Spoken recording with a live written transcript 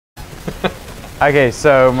Okay,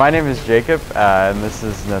 so my name is Jacob, and this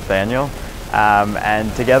is Nathaniel, and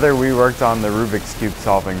together we worked on the Rubik's Cube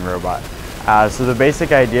solving robot. So the basic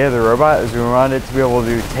idea of the robot is we wanted it to be able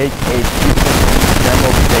to take a cube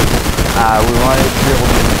scrambled state. We wanted it to be able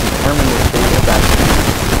to determine the state of that cube,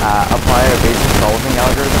 apply a basic solving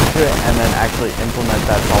algorithm to it, and then actually implement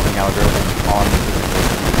that solving algorithm on the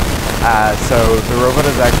physical cube. So the robot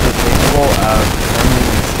is actually capable of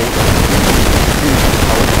determining the state of the cube.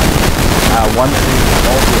 One that reads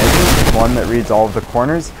all the edges, one that reads all of the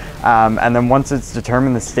corners, and then once it's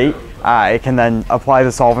determined the state, it can then apply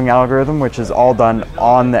the solving algorithm, which is all done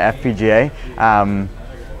on the FPGA.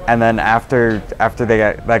 And then after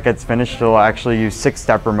that gets finished, it'll actually use 6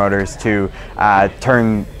 stepper motors to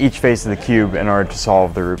turn each face of the cube in order to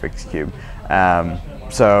solve the Rubik's Cube.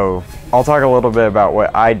 So I'll talk a little bit about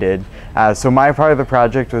what I did. So my part of the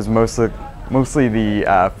project was mostly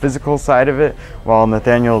the physical side of it, while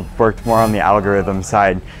Nathaniel worked more on the algorithm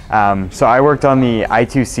side. So I worked on the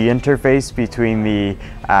I2C interface between the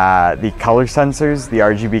color sensors, the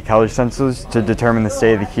RGB color sensors, to determine the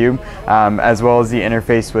state of the cube, as well as the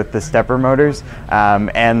interface with the stepper motors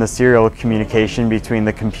and the serial communication between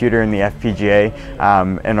the computer and the FPGA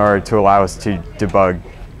in order to allow us to debug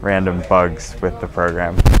random bugs with the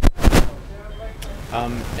program.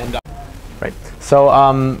 Right. So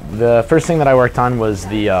the first thing that I worked on was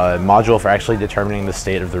the module for actually determining the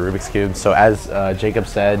state of the Rubik's Cube. So as Jacob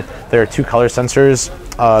said, there are 2 color sensors.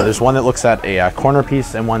 There's one that looks at a corner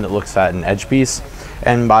piece and one that looks at an edge piece.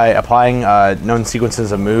 And by applying known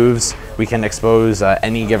sequences of moves, we can expose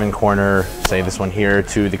any given corner, say this one here,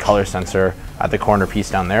 to the color sensor at the corner piece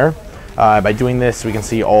down there. By doing this, we can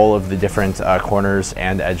see all of the different corners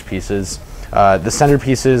and edge pieces. The center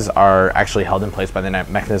pieces are actually held in place by the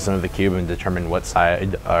mechanism of the cube and determine what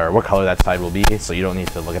side or what color that side will be, so you don't need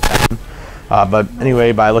to look at them. But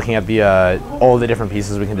anyway, by looking at all the different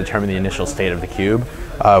pieces, we can determine the initial state of the cube.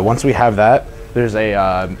 Once we have that, there's a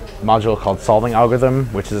module called solving algorithm,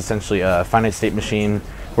 which is essentially a finite state machine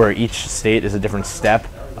where each state is a different step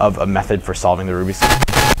of a method for solving the Rubik's Cube.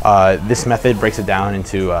 This method breaks it down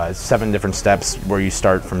into 7 different steps where you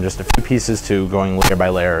start from just a few pieces to going layer by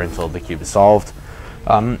layer until the cube is solved.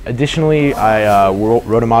 Additionally, I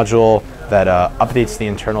wrote a module that updates the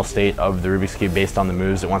internal state of the Rubik's Cube based on the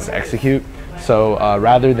moves it wants to execute. So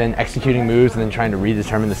rather than executing moves and then trying to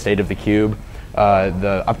redetermine the state of the cube,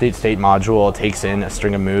 the update state module takes in a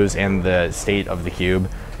string of moves and the state of the cube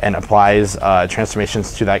and applies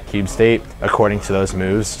transformations to that cube state according to those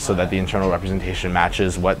moves so that the internal representation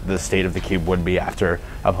matches what the state of the cube would be after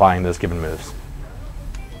applying those given moves.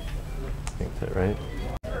 I think that's it, right?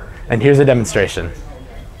 And here's a demonstration.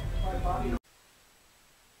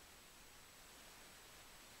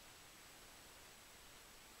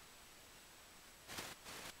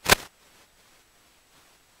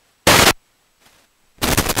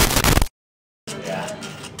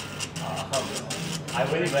 I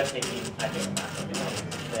really went taking, I think, math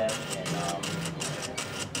instead,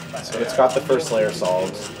 and So it's got the first layer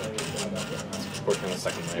solved. It's working on the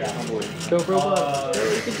second layer. Go robot!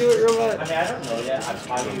 You can do it, robot! I mean, I don't know yet. I'm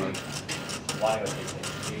probably wanting to take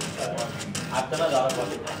it. I've done a lot of work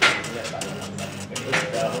in academia, but I don't know so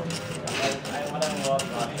I want to work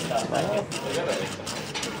on stuff like this.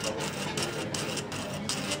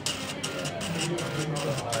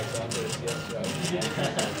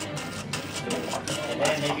 And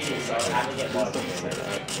then maybe have to get more of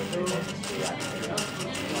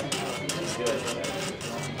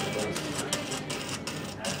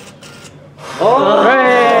Oh!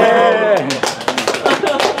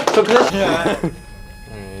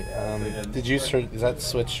 Alright, did you start, is that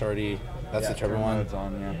switch already, that's the turbo one? It's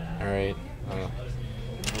on, yeah. Alright.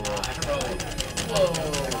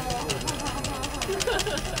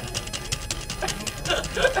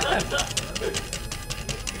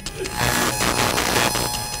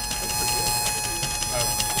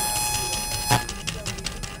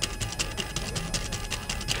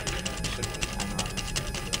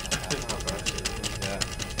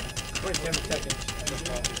 Wait 10 seconds.